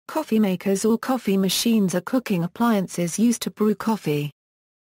Coffee makers or coffee machines are cooking appliances used to brew coffee.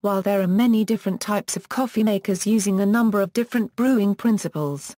 While there are many different types of coffee makers using a number of different brewing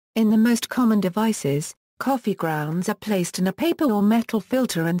principles, in the most common devices, coffee grounds are placed in a paper or metal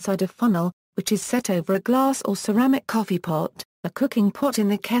filter inside a funnel, which is set over a glass or ceramic coffee pot, a cooking pot in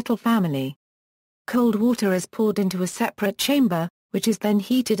the kettle family. Cold water is poured into a separate chamber, which is then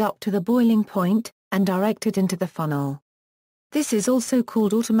heated up to the boiling point, and directed into the funnel. This is also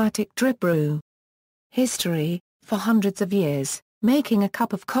called automatic drip brew. History: for hundreds of years, making a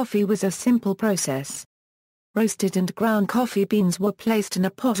cup of coffee was a simple process. Roasted and ground coffee beans were placed in a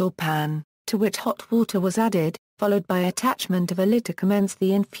pot or pan, to which hot water was added, followed by attachment of a lid to commence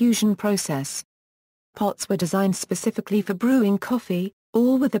the infusion process. Pots were designed specifically for brewing coffee,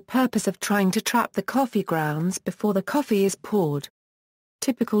 all with the purpose of trying to trap the coffee grounds before the coffee is poured.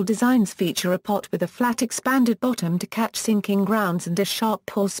 Typical designs feature a pot with a flat expanded bottom to catch sinking grounds and a sharp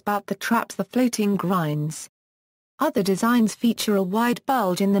pour spout that traps the floating grinds. Other designs feature a wide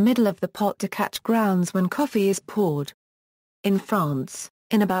bulge in the middle of the pot to catch grounds when coffee is poured. In France,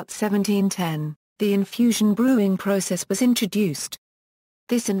 in about 1710, the infusion brewing process was introduced.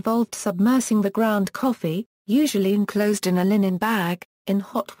 This involved submersing the ground coffee, usually enclosed in a linen bag, in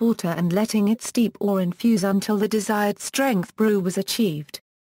hot water and letting it steep or infuse until the desired strength brew was achieved.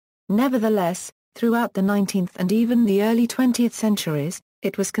 Nevertheless, throughout the 19th and even the early 20th centuries,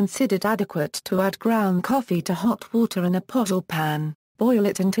 it was considered adequate to add ground coffee to hot water in a pot or pan, boil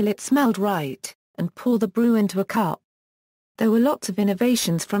it until it smelled right, and pour the brew into a cup. There were lots of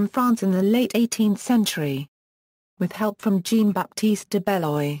innovations from France in the late 18th century. With help from Jean-Baptiste de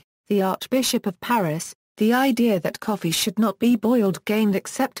Belloy, the Archbishop of Paris, the idea that coffee should not be boiled gained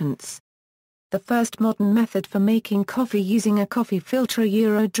acceptance. The first modern method for making coffee using a coffee filter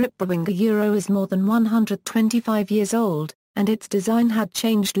drip brewing is more than 125 years old, and its design had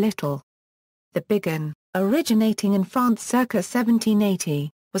changed little. The Biggin, originating in France circa 1780,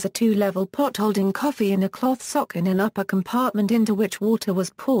 was a two-level pot holding coffee in a cloth sock in an upper compartment into which water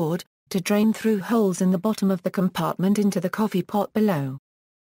was poured, to drain through holes in the bottom of the compartment into the coffee pot below.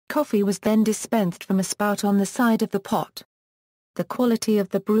 Coffee was then dispensed from a spout on the side of the pot. The quality of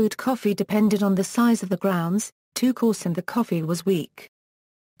the brewed coffee depended on the size of the grounds. Too coarse and the coffee was weak.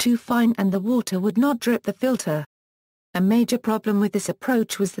 Too fine and the water would not drip the filter. A major problem with this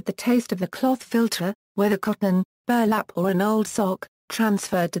approach was that the taste of the cloth filter, whether cotton, burlap or an old sock,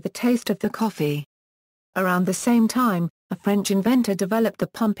 transferred to the taste of the coffee. Around the same time, a French inventor developed the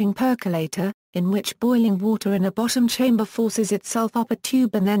pumping percolator, in which boiling water in a bottom chamber forces itself up a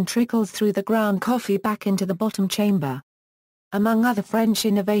tube and then trickles through the ground coffee back into the bottom chamber. Among other French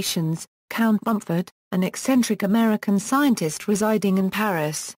innovations, Count Bumford, an eccentric American scientist residing in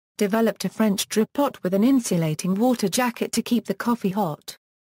Paris, developed a French drip pot with an insulating water jacket to keep the coffee hot.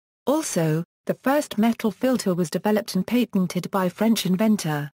 Also, the first metal filter was developed and patented by French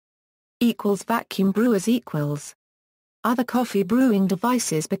inventor. Vacuum brewers equals. Other coffee brewing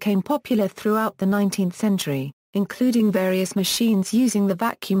devices became popular throughout the 19th century, including various machines using the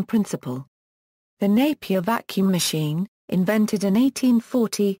vacuum principle. The Napier vacuum machine, invented in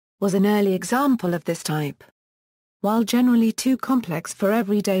 1840, was an early example of this type. While generally too complex for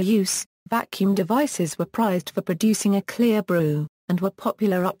everyday use, vacuum devices were prized for producing a clear brew, and were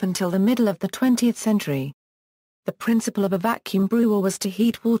popular up until the middle of the 20th century. The principle of a vacuum brewer was to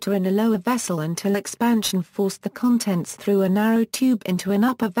heat water in a lower vessel until expansion forced the contents through a narrow tube into an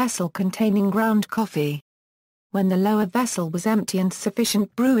upper vessel containing ground coffee. When the lower vessel was empty and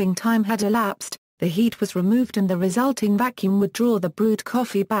sufficient brewing time had elapsed, the heat was removed and the resulting vacuum would draw the brewed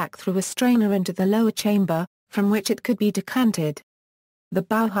coffee back through a strainer into the lower chamber, from which it could be decanted. The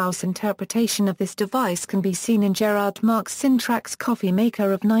Bauhaus interpretation of this device can be seen in Gerard Mark's Syntrax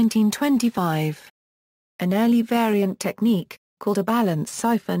Coffeemaker of 1925. An early variant technique, called a balance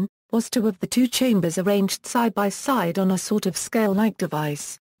siphon, was to have the two chambers arranged side by side on a sort of scale-like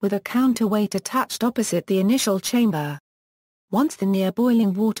device, with a counterweight attached opposite the initial chamber. Once the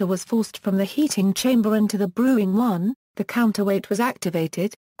near-boiling water was forced from the heating chamber into the brewing one, the counterweight was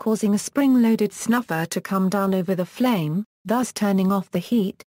activated, causing a spring-loaded snuffer to come down over the flame, thus turning off the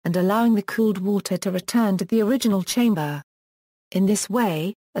heat, and allowing the cooled water to return to the original chamber. In this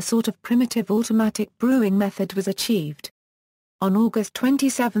way, a sort of primitive automatic brewing method was achieved. On August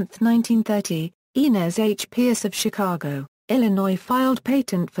 27, 1930, Inez H. Pierce of Chicago, Illinois filed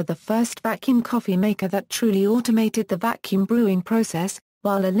patent for the first vacuum coffee maker that truly automated the vacuum brewing process,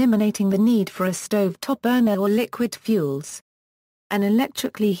 while eliminating the need for a stove-top burner or liquid fuels. An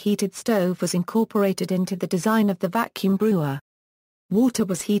electrically heated stove was incorporated into the design of the vacuum brewer. Water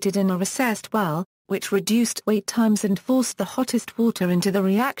was heated in a recessed well, which reduced wait times and forced the hottest water into the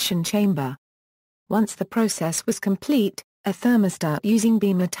reaction chamber. Once the process was complete, a thermostat using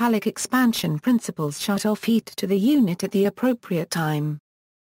bimetallic expansion principles shut off heat to the unit at the appropriate time.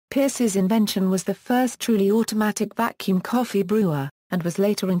 Pierce's invention was the first truly automatic vacuum coffee brewer, and was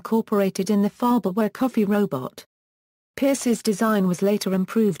later incorporated in the Farberware coffee robot. Pierce's design was later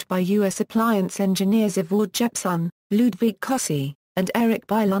improved by U.S. appliance engineers Ivor Jepson, Ludwig Kossi, and Eric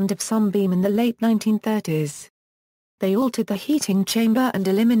Bylund of Sunbeam in the late 1930s. They altered the heating chamber and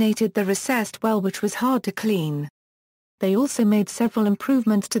eliminated the recessed well, which was hard to clean. They also made several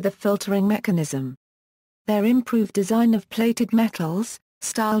improvements to the filtering mechanism. Their improved design of plated metals,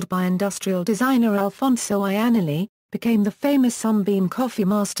 styled by industrial designer Alfonso Iannelli, became the famous Sunbeam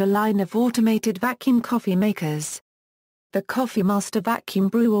Coffeemaster line of automated vacuum coffee makers. The Coffeemaster vacuum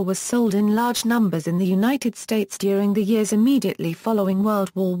brewer was sold in large numbers in the United States during the years immediately following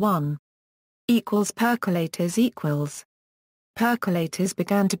World War I. Percolators. Percolators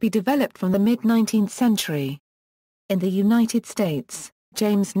began to be developed from the mid-19th century. In the United States,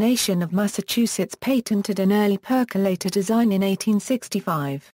 James Nation of Massachusetts patented an early percolator design in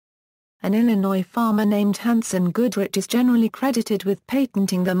 1865. An Illinois farmer named Hanson Goodrich is generally credited with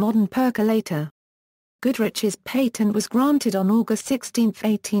patenting the modern percolator. Goodrich's patent was granted on August 16,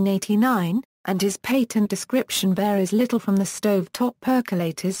 1889, and his patent description varies little from the stove-top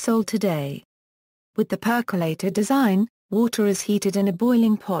percolators sold today. With the percolator design, water is heated in a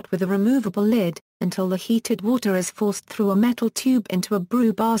boiling pot with a removable lid, until the heated water is forced through a metal tube into a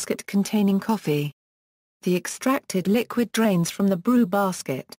brew basket containing coffee. The extracted liquid drains from the brew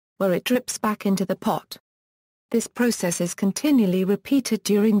basket, where it drips back into the pot. This process is continually repeated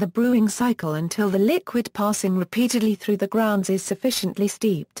during the brewing cycle until the liquid passing repeatedly through the grounds is sufficiently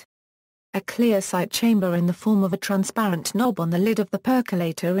steeped. A clear sight chamber in the form of a transparent knob on the lid of the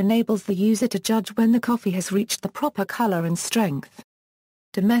percolator enables the user to judge when the coffee has reached the proper color and strength.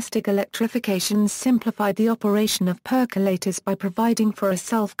 Domestic electrifications simplified the operation of percolators by providing for a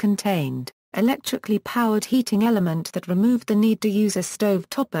self-contained, electrically powered heating element that removed the need to use a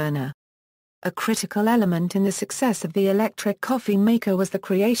stove-top burner. A critical element in the success of the electric coffee maker was the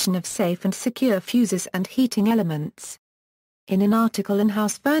creation of safe and secure fuses and heating elements. In an article in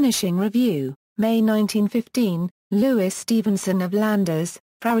House Furnishing Review, May 1915, Louis Stevenson of Landers,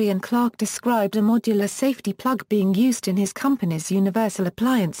 Frary & Clark described a modular safety plug being used in his company's universal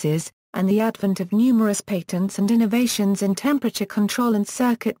appliances, and the advent of numerous patents and innovations in temperature control and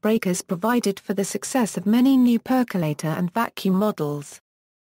circuit breakers provided for the success of many new percolator and vacuum models.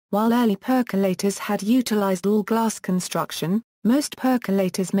 While early percolators had utilized all-glass construction, most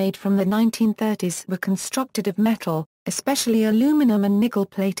percolators made from the 1930s were constructed of metal, especially aluminum and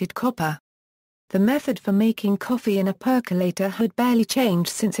nickel-plated copper. The method for making coffee in a percolator had barely changed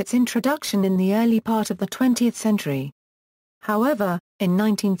since its introduction in the early part of the 20th century. However, in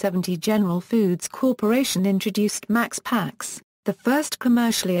 1970 General Foods Corporation introduced Max Packs, the first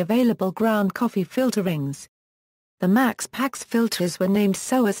commercially available ground coffee filter rings. The Max Packs filters were named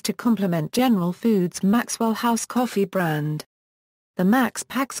so as to complement General Foods' Maxwell House coffee brand. The Max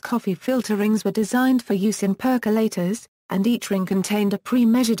Packs coffee filter rings were designed for use in percolators, and each ring contained a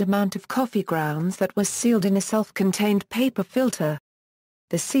pre-measured amount of coffee grounds that was sealed in a self-contained paper filter.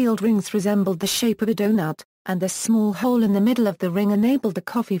 The sealed rings resembled the shape of a donut, and the small hole in the middle of the ring enabled the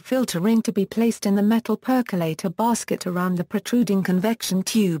coffee filter ring to be placed in the metal percolator basket around the protruding convection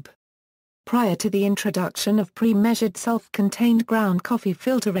tube. Prior to the introduction of pre-measured self-contained ground coffee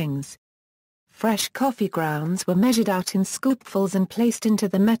filter rings, fresh coffee grounds were measured out in scoopfuls and placed into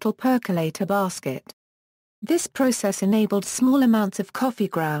the metal percolator basket. This process enabled small amounts of coffee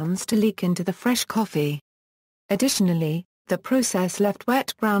grounds to leak into the fresh coffee. Additionally, the process left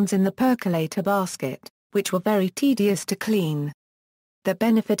wet grounds in the percolator basket, which were very tedious to clean. The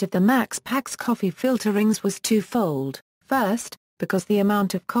benefit of the Max Packs coffee filter rings was twofold. First, because the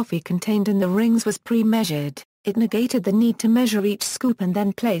amount of coffee contained in the rings was pre-measured, it negated the need to measure each scoop and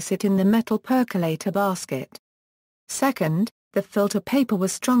then place it in the metal percolator basket. Second, the filter paper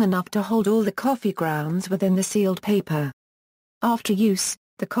was strong enough to hold all the coffee grounds within the sealed paper. After use,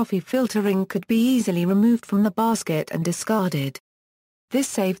 the coffee filter ring could be easily removed from the basket and discarded. This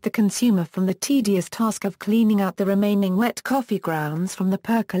saved the consumer from the tedious task of cleaning out the remaining wet coffee grounds from the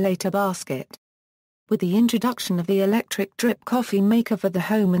percolator basket. With the introduction of the electric drip coffee maker for the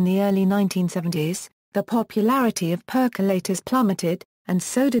home in the early 1970s, the popularity of percolators plummeted, and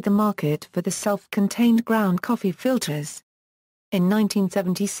so did the market for the self-contained ground coffee filters. In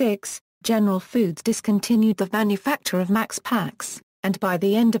 1976, General Foods discontinued the manufacture of Max Packs, and by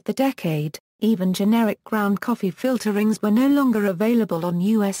the end of the decade, Even generic ground coffee filterings were no longer available on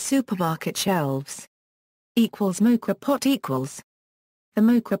U.S. supermarket shelves. Mocha pot equals. The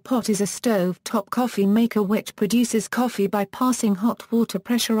mocha pot is a stove-top coffee maker which produces coffee by passing hot water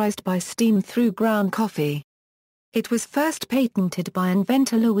pressurized by steam through ground coffee. It was first patented by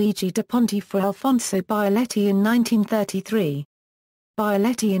inventor Luigi da Ponte for Alfonso Bialetti in 1933.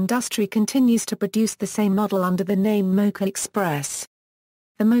 Bialetti Industry continues to produce the same model under the name Mocha Express.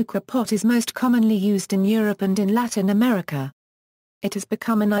 The mocha pot is most commonly used in Europe and in Latin America. It has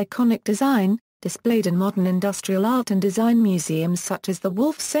become an iconic design, displayed in modern industrial art and design museums such as the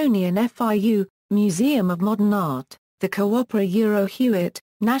Wolfsonian FIU, Museum of Modern Art, the Coopera Euro Hewitt,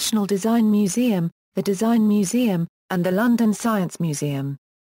 National Design Museum, the Design Museum, and the London Science Museum.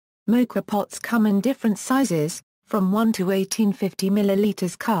 Mocha pots come in different sizes, from 1 to 1850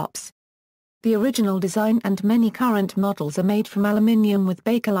 milliliters cups. The original design and many current models are made from aluminium with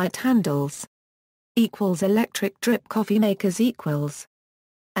Bakelite handles. Electric drip coffee makers equals.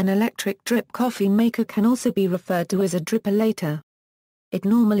 An electric drip coffee maker can also be referred to as a drippolator. It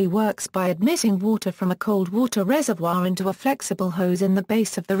normally works by admitting water from a cold water reservoir into a flexible hose in the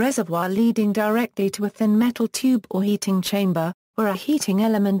base of the reservoir leading directly to a thin metal tube or heating chamber, where a heating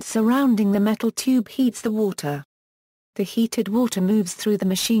element surrounding the metal tube heats the water. The heated water moves through the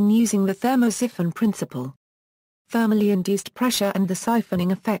machine using the thermosiphon principle. Thermally induced pressure and the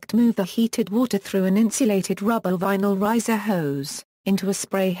siphoning effect move the heated water through an insulated rubber vinyl riser hose, into a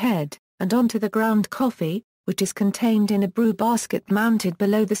spray head, and onto the ground coffee, which is contained in a brew basket mounted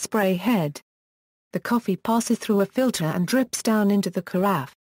below the spray head. The coffee passes through a filter and drips down into the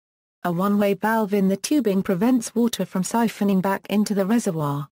carafe. A one-way valve in the tubing prevents water from siphoning back into the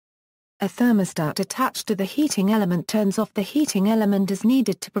reservoir. A thermostat attached to the heating element turns off the heating element as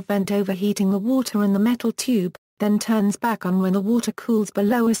needed to prevent overheating the water in the metal tube, then turns back on when the water cools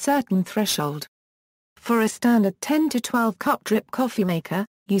below a certain threshold. For a standard 10 to 12 cup drip coffee maker,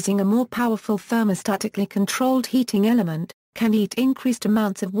 using a more powerful thermostatically controlled heating element, can heat increased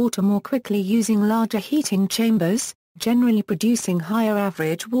amounts of water more quickly using larger heating chambers, generally producing higher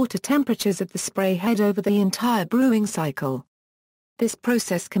average water temperatures at the spray head over the entire brewing cycle. This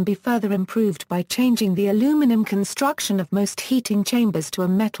process can be further improved by changing the aluminum construction of most heating chambers to a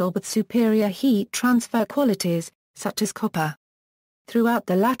metal with superior heat transfer qualities, such as copper. Throughout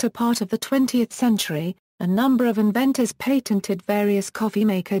the latter part of the 20th century, a number of inventors patented various coffee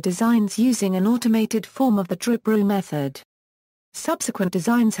maker designs using an automated form of the drip-brew method. Subsequent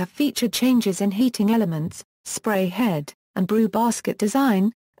designs have featured changes in heating elements, spray head, and brew basket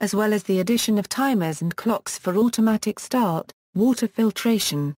design, as well as the addition of timers and clocks for automatic start, water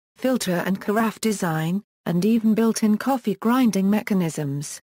filtration, filter and carafe design, and even built-in coffee grinding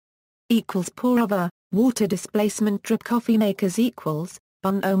mechanisms. Pour-over, water displacement drip coffee makers equals.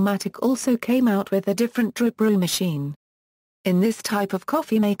 Bun-O-Matic also came out with a different drip brew machine. In this type of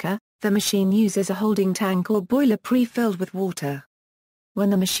coffee maker, the machine uses a holding tank or boiler pre-filled with water. When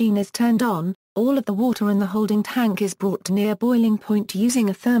the machine is turned on, all of the water in the holding tank is brought to near boiling point using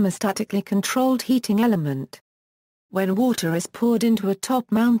a thermostatically controlled heating element. When water is poured into a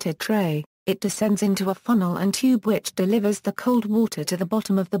top-mounted tray, it descends into a funnel and tube which delivers the cold water to the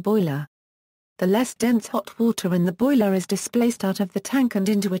bottom of the boiler. The less dense hot water in the boiler is displaced out of the tank and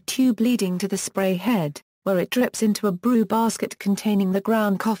into a tube leading to the spray head, where it drips into a brew basket containing the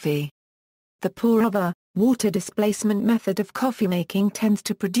ground coffee. The pour-over, water displacement method of coffee making tends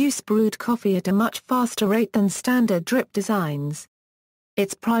to produce brewed coffee at a much faster rate than standard drip designs.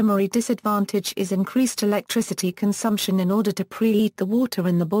 Its primary disadvantage is increased electricity consumption in order to preheat the water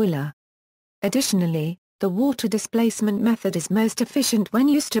in the boiler. Additionally, the water displacement method is most efficient when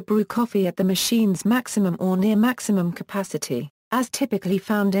used to brew coffee at the machine's maximum or near maximum capacity, as typically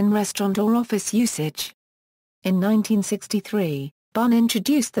found in restaurant or office usage. In 1963, Bunn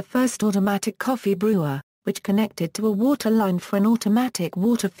introduced the first automatic coffee brewer, which connected to a water line for an automatic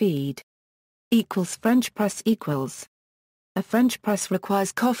water feed. French press equals. A French press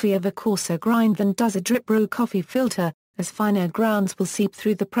requires coffee of a coarser grind than does a drip brew coffee filter, as finer grounds will seep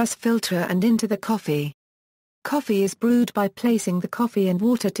through the press filter and into the coffee. Coffee is brewed by placing the coffee and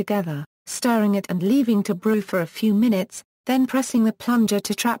water together, stirring it and leaving to brew for a few minutes, then pressing the plunger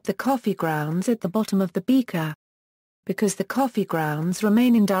to trap the coffee grounds at the bottom of the beaker. Because the coffee grounds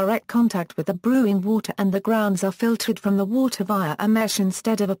remain in direct contact with the brewing water and the grounds are filtered from the water via a mesh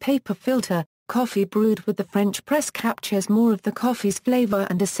instead of a paper filter, coffee brewed with the French press captures more of the coffee's flavor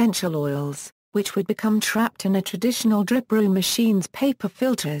and essential oils, which would become trapped in a traditional drip brew machine's paper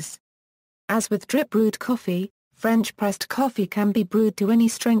filters. As with drip-brewed coffee, French-pressed coffee can be brewed to any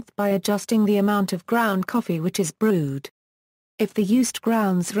strength by adjusting the amount of ground coffee which is brewed. If the used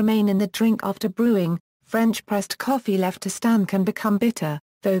grounds remain in the drink after brewing, French-pressed coffee left to stand can become bitter,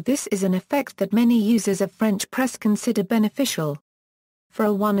 though this is an effect that many users of French press consider beneficial. For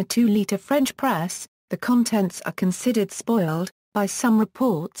a 1 or 2 liter French press, the contents are considered spoiled, by some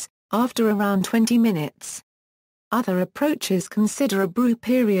reports, after around 20 minutes. Other approaches consider a brew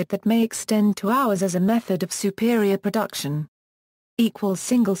period that may extend to hours as a method of superior production.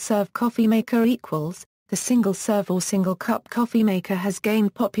 Single-serve Coffeemaker. The single-serve or single-cup Coffeemaker has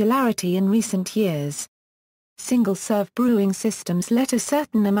gained popularity in recent years. Single-serve brewing systems let a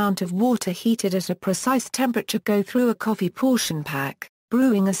certain amount of water heated at a precise temperature go through a coffee portion pack,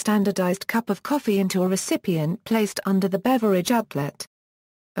 brewing a standardized cup of coffee into a recipient placed under the beverage outlet.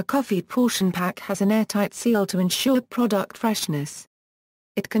 A coffee portion pack has an airtight seal to ensure product freshness.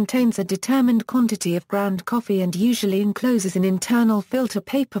 It contains a determined quantity of ground coffee and usually encloses an internal filter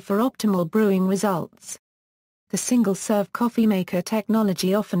paper for optimal brewing results. The single-serve Coffeemaker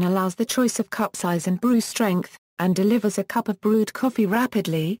technology often allows the choice of cup size and brew strength, and delivers a cup of brewed coffee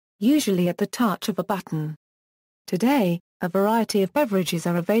rapidly, usually at the touch of a button. Today, a variety of beverages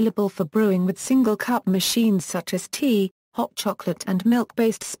are available for brewing with single-cup machines such as tea, hot chocolate and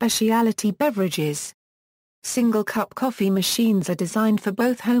milk-based specialty beverages. Single-cup coffee machines are designed for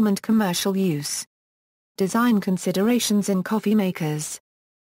both home and commercial use. Design considerations in coffee makers.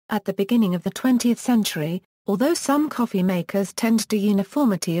 At the beginning of the 20th century, although some coffee makers tended to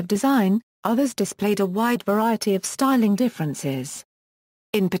uniformity of design, others displayed a wide variety of styling differences.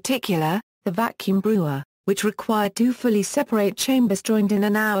 In particular, the vacuum brewer, which required 2 fully separate chambers joined in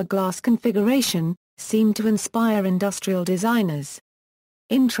an hourglass configuration, seemed to inspire industrial designers.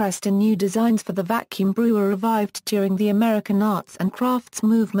 Interest in new designs for the vacuum brewer revived during the American arts and crafts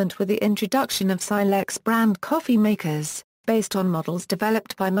movement with the introduction of Silex brand coffee makers, based on models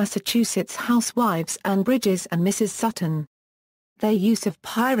developed by Massachusetts housewives Anne Bridges and Mrs. Sutton. Their use of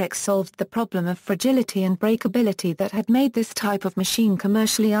Pyrex solved the problem of fragility and breakability that had made this type of machine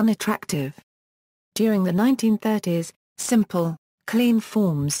commercially unattractive. During the 1930s, simple, clean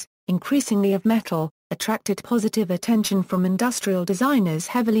forms, increasingly of metal, attracted positive attention from industrial designers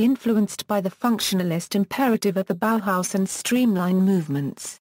heavily influenced by the functionalist imperative of the Bauhaus and streamline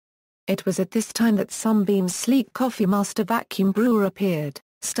movements. It was at this time that Sunbeam's sleek Coffee Master vacuum brewer appeared,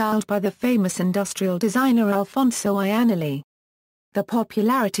 styled by the famous industrial designer Alfonso Iannelli. The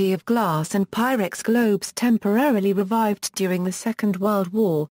popularity of glass and Pyrex globes temporarily revived during the Second World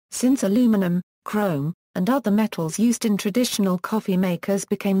War, since aluminum, chrome, and other metals used in traditional coffee makers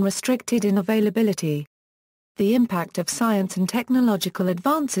became restricted in availability. The impact of science and technological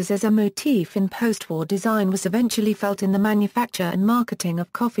advances as a motif in post-war design was eventually felt in the manufacture and marketing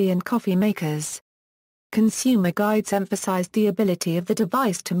of coffee and coffee makers. Consumer guides emphasized the ability of the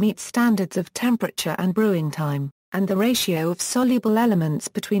device to meet standards of temperature and brewing time, and the ratio of soluble elements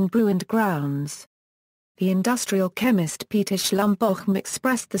between brew and grounds. The industrial chemist Peter Schlumbohm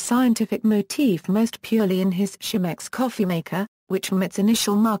expressed the scientific motif most purely in his Chemex Coffeemaker, which from its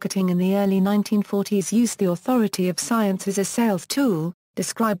initial marketing in the early 1940s used the authority of science as a sales tool,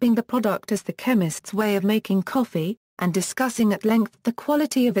 describing the product as the chemist's way of making coffee, and discussing at length the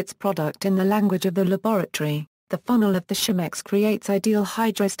quality of its product in the language of the laboratory. The funnel of the Chemex creates ideal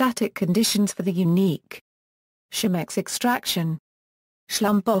hydrostatic conditions for the unique Chemex extraction.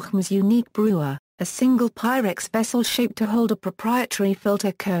 Schlumbohm's unique brewer, a single Pyrex vessel shaped to hold a proprietary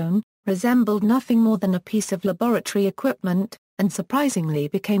filter cone, resembled nothing more than a piece of laboratory equipment, and surprisingly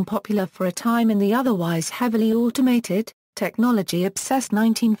became popular for a time in the otherwise heavily automated, technology-obsessed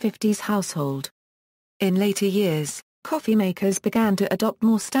 1950s household. In later years, coffee makers began to adopt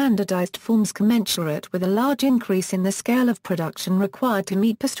more standardized forms commensurate with a large increase in the scale of production required to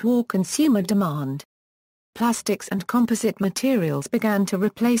meet post-war consumer demand. Plastics and composite materials began to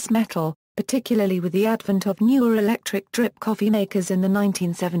replace metal, particularly with the advent of newer electric drip coffee makers in the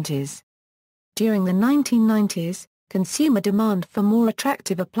 1970s. During the 1990s, consumer demand for more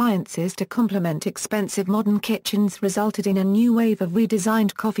attractive appliances to complement expensive modern kitchens resulted in a new wave of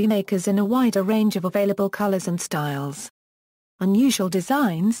redesigned coffee makers in a wider range of available colors and styles. Unusual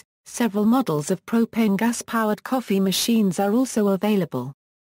designs, several models of propane gas-powered coffee machines are also available.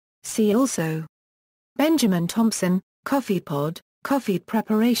 See also: Benjamin Thompson, Coffee Pod, Coffee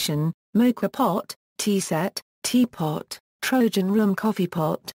Preparation, Mocha Pot, Tea Set, Teapot, Trojan Room Coffee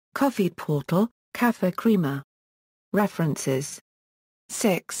Pot, Coffee Portal, Café Crema. References.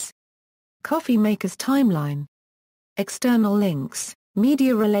 6. Coffee Makers Timeline. External links,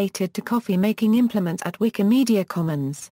 media related to coffee making implements at Wikimedia Commons.